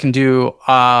can do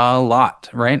a lot,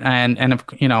 right? And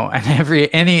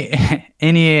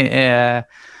any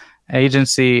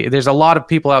agency, there's a lot of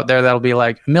people out there that'll be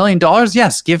like, $1 million?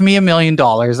 Yes, give me $1 million,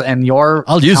 and your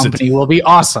company will be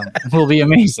awesome. It will be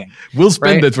amazing. We'll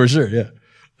spend it for sure. Yeah.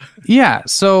 Yeah.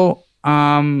 So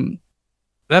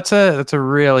that's a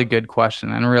really good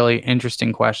question and a really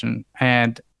interesting question.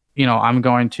 And I'm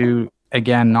going to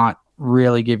again not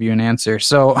really give you an answer.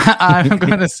 So I'm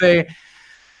going to say,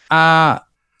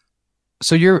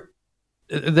 so you're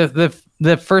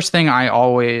the first thing I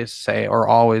always say or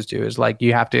always do is like,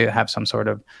 you have to have some sort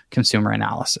of consumer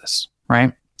analysis,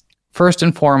 right? First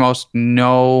and foremost,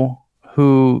 know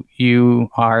who you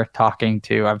are talking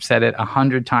to. I've said it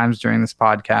 100 times during this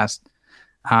podcast.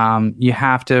 You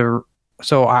have to,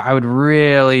 so I would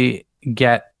really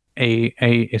get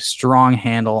a strong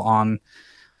handle on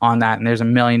that. And there's a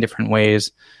million different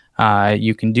ways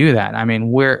you can do that. I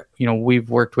mean, we've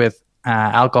worked with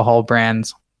alcohol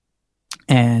brands,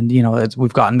 and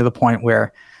we've gotten to the point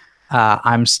where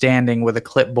I'm standing with a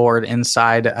clipboard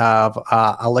inside of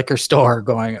a liquor store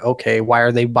going, okay, why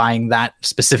are they buying that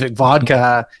specific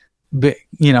vodka,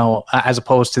 as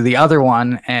opposed to the other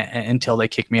one, until they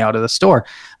kick me out of the store,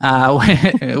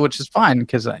 which is fine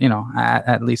because,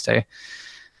 at least I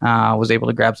was able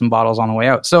to grab some bottles on the way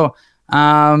out. So,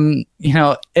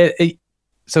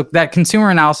 so that consumer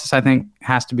analysis, I think,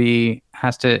 has to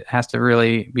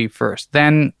really be first.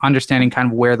 Then understanding kind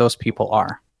of where those people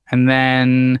are. And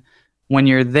then when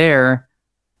you're there,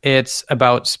 it's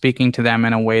about speaking to them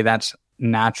in a way that's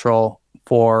natural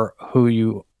for who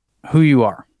you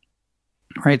are.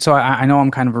 Right. So I know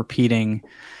I'm kind of repeating,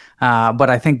 but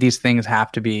I think these things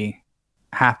have to be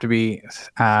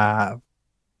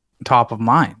top of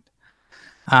mind.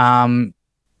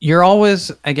 You're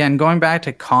always, again, going back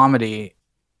to comedy,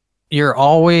 you're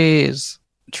always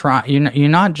trying,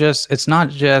 it's not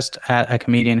just a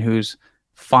comedian who's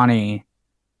funny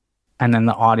and then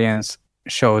the audience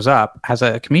shows up. As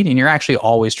a comedian, you're actually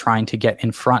always trying to get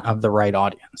in front of the right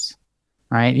audience,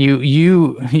 right?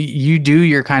 You do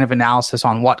your kind of analysis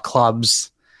on what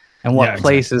clubs and what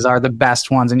places are the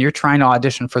best ones, and you're trying to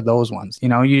audition for those ones.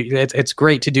 It's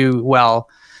great to do well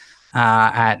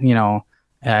at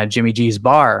Jimmy G's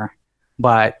bar,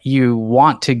 but you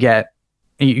want to get,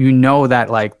 that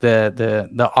like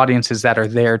the audiences that are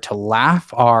there to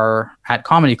laugh are at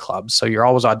comedy clubs. So you're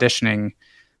always auditioning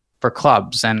for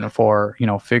clubs and for,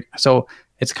 so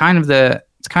it's kind of the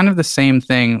same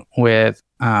thing with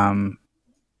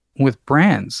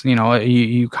brands.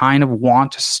 You kind of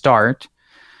want to start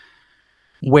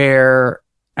where,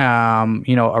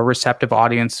 a receptive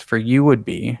audience for you would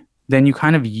be. Then you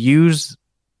kind of use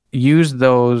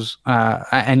those,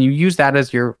 and you use that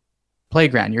as your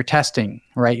playground. You're testing,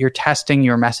 right? You're testing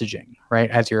your messaging,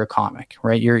 right? As you're a comic,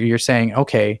 right? You're saying,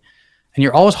 okay, and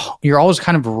you're always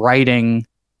kind of writing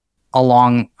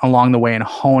along the way and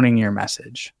honing your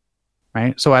message,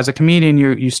 right? So as a comedian,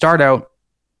 you start out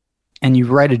and you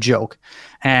write a joke,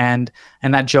 and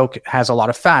that joke has a lot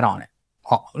of fat on it,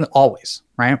 always,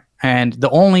 right? And the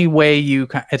only way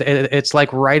it's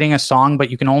like writing a song, but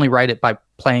you can only write it by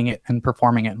playing it and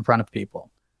performing it in front of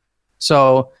people.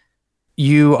 So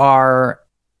you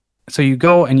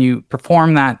go and you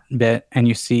perform that bit and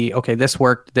you see, okay, this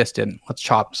worked, this didn't. Let's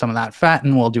chop some of that fat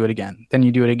and we'll do it again. Then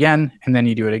you do it again, and then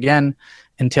you do it again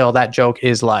until that joke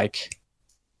is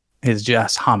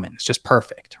just humming. It's just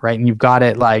perfect, right? And you've got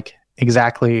it like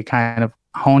exactly kind of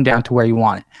honed down to where you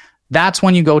want it. That's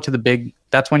when you go to the big.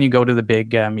 That's when you go to the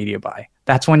big media buy.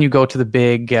 That's when you go to the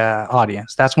big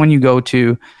audience. That's when you go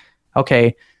to,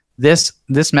 okay, this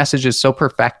message is so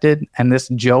perfected and this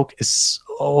joke is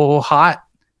so hot.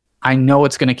 I know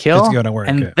it's going to kill. It's going to work.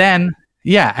 And then,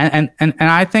 and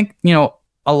I think,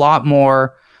 a lot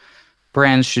more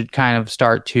brands should kind of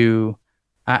start to,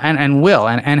 and will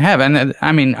and have. And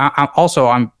I mean, I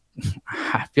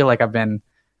feel like I've been,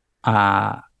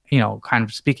 kind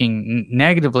of speaking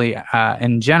negatively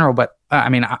in general, but I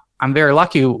mean, I'm very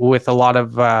lucky with a lot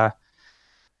of, a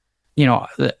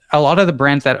lot of the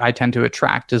brands that I tend to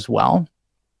attract as well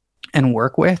and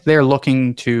work with. They're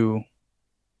looking to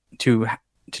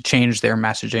change their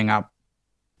messaging up.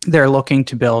 They're looking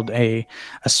to build a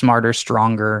smarter,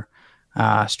 stronger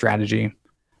strategy,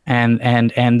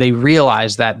 and they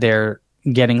realize that they're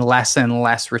getting less and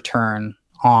less return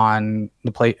on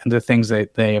the things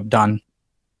that they have done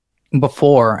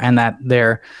before, and that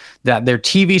their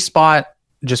TV spot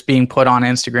just being put on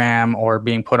Instagram or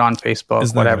being put on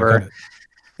Facebook, whatever,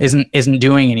 isn't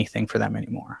doing anything for them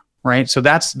anymore, right? So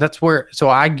that's where. So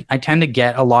I tend to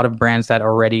get a lot of brands that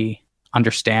already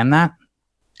understand that,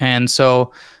 and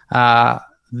so that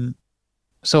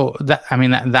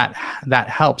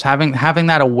helps. Having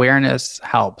that awareness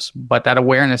helps, but that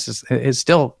awareness is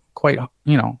still quite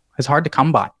it's hard to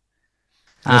come by.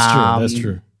 That's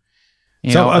true.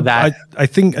 I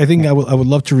think I would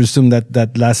love to resume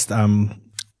that last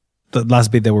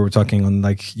bit that we were talking on.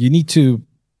 Like, you need to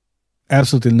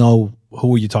absolutely know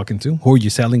who are you talking to, who are you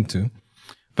selling to,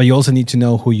 but you also need to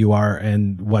know who you are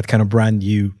and what kind of brand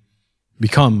you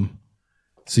become,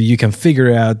 so you can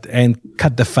figure out and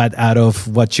cut the fat out of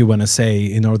what you want to say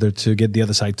in order to get the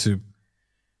other side to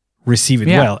receive it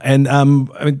well. And I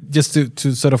mean, just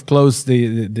to sort of close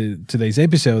the today's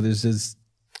episode, is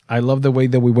I love the way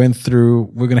that we went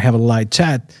through. We're going to have a light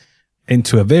chat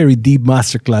into a very deep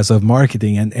masterclass of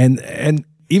marketing. And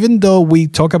even though we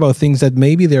talk about things that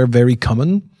maybe they're very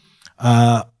common,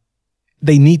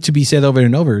 they need to be said over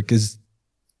and over, because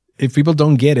if people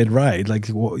don't get it right, like,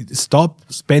 stop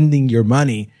spending your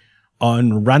money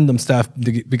on random stuff,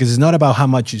 because it's not about how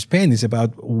much you spend. It's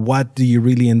about what do you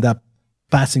really end up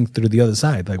passing through the other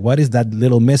side. Like, what is that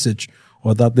little message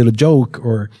or that little joke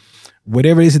or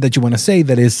whatever it is that you want to say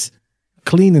that is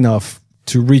clean enough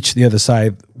to reach the other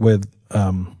side with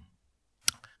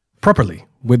properly,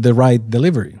 with the right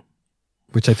delivery,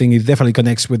 which I think it definitely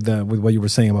connects with what you were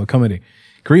saying about comedy.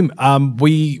 Karim,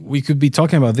 we could be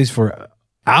talking about this for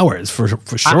hours for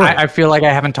sure. I feel like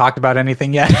I haven't talked about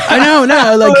anything yet. I know,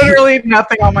 no, like literally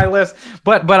nothing on my list.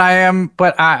 But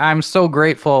I'm so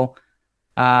grateful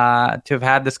to have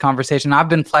had this conversation. I've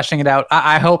been fleshing it out.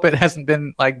 I hope it hasn't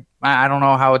been like, I don't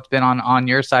know how it's been on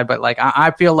your side, but like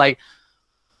I feel like,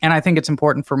 and I think it's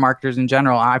important for marketers in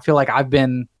general, I feel like I've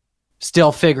been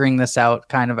still figuring this out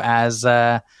kind of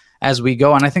as we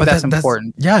go, and I think that's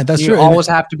important. Yeah, that's true. You always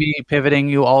have to be pivoting.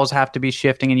 You always have to be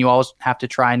shifting, and you always have to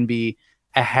try and be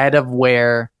ahead of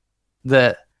where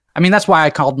that's why I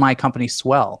called my company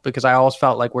Swell, because I always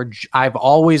felt like I've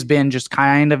always been just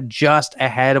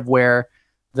ahead of where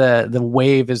the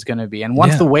wave is going to be. And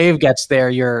once the wave gets there,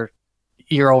 you're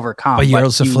overcome. But you're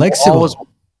also flexible.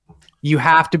 You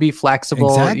have to be flexible.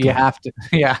 Exactly. You have to,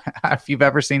 if you've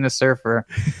ever seen a surfer,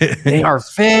 they are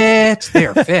fit. They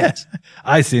are fit.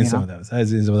 I've seen some of those.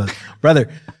 Brother,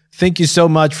 thank you so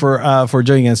much for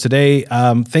joining us today.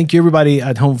 Thank you everybody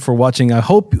at home for watching. I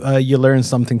hope you learned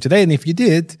something today. And if you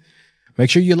did, make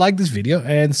sure you like this video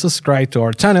and subscribe to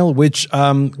our channel, which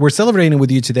we're celebrating with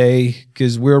you today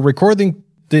because we're recording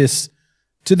this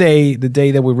today, the day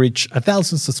that we reach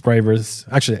 1,000 subscribers.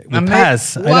 Actually,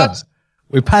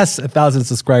 we passed 1,000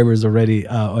 subscribers already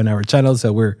on our channel.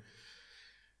 So we're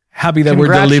happy that we're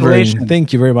delivering.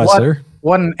 Thank you very much, sir.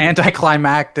 What an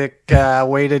anticlimactic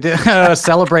way to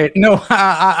celebrate. No,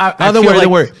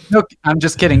 don't worry. No, I'm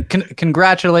just kidding.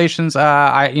 Congratulations.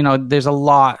 There's a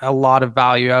lot of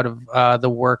value out of the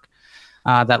work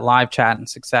that Live Chat and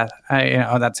Success,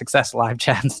 that Success Live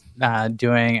Chat's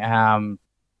doing.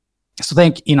 So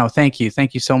thank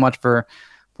you so much for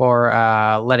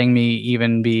letting me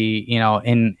even be,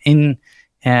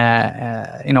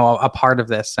 a part of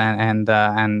this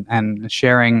and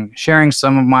sharing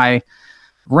some of my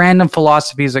random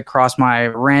philosophies across my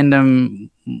random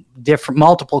different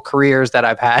multiple careers that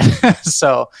I've had.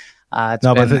 So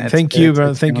thank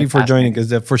you for joining,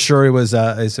 because for sure it was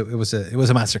a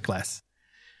masterclass.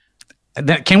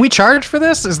 Can we charge for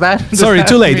this?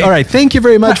 Too late. All right. Thank you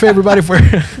very much for everybody for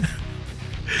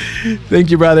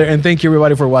thank you, brother, and thank you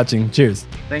everybody for watching. Cheers.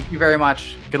 Thank you very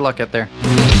much. Good luck out there.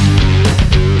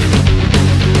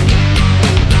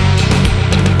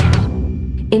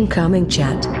 Incoming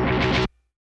chat.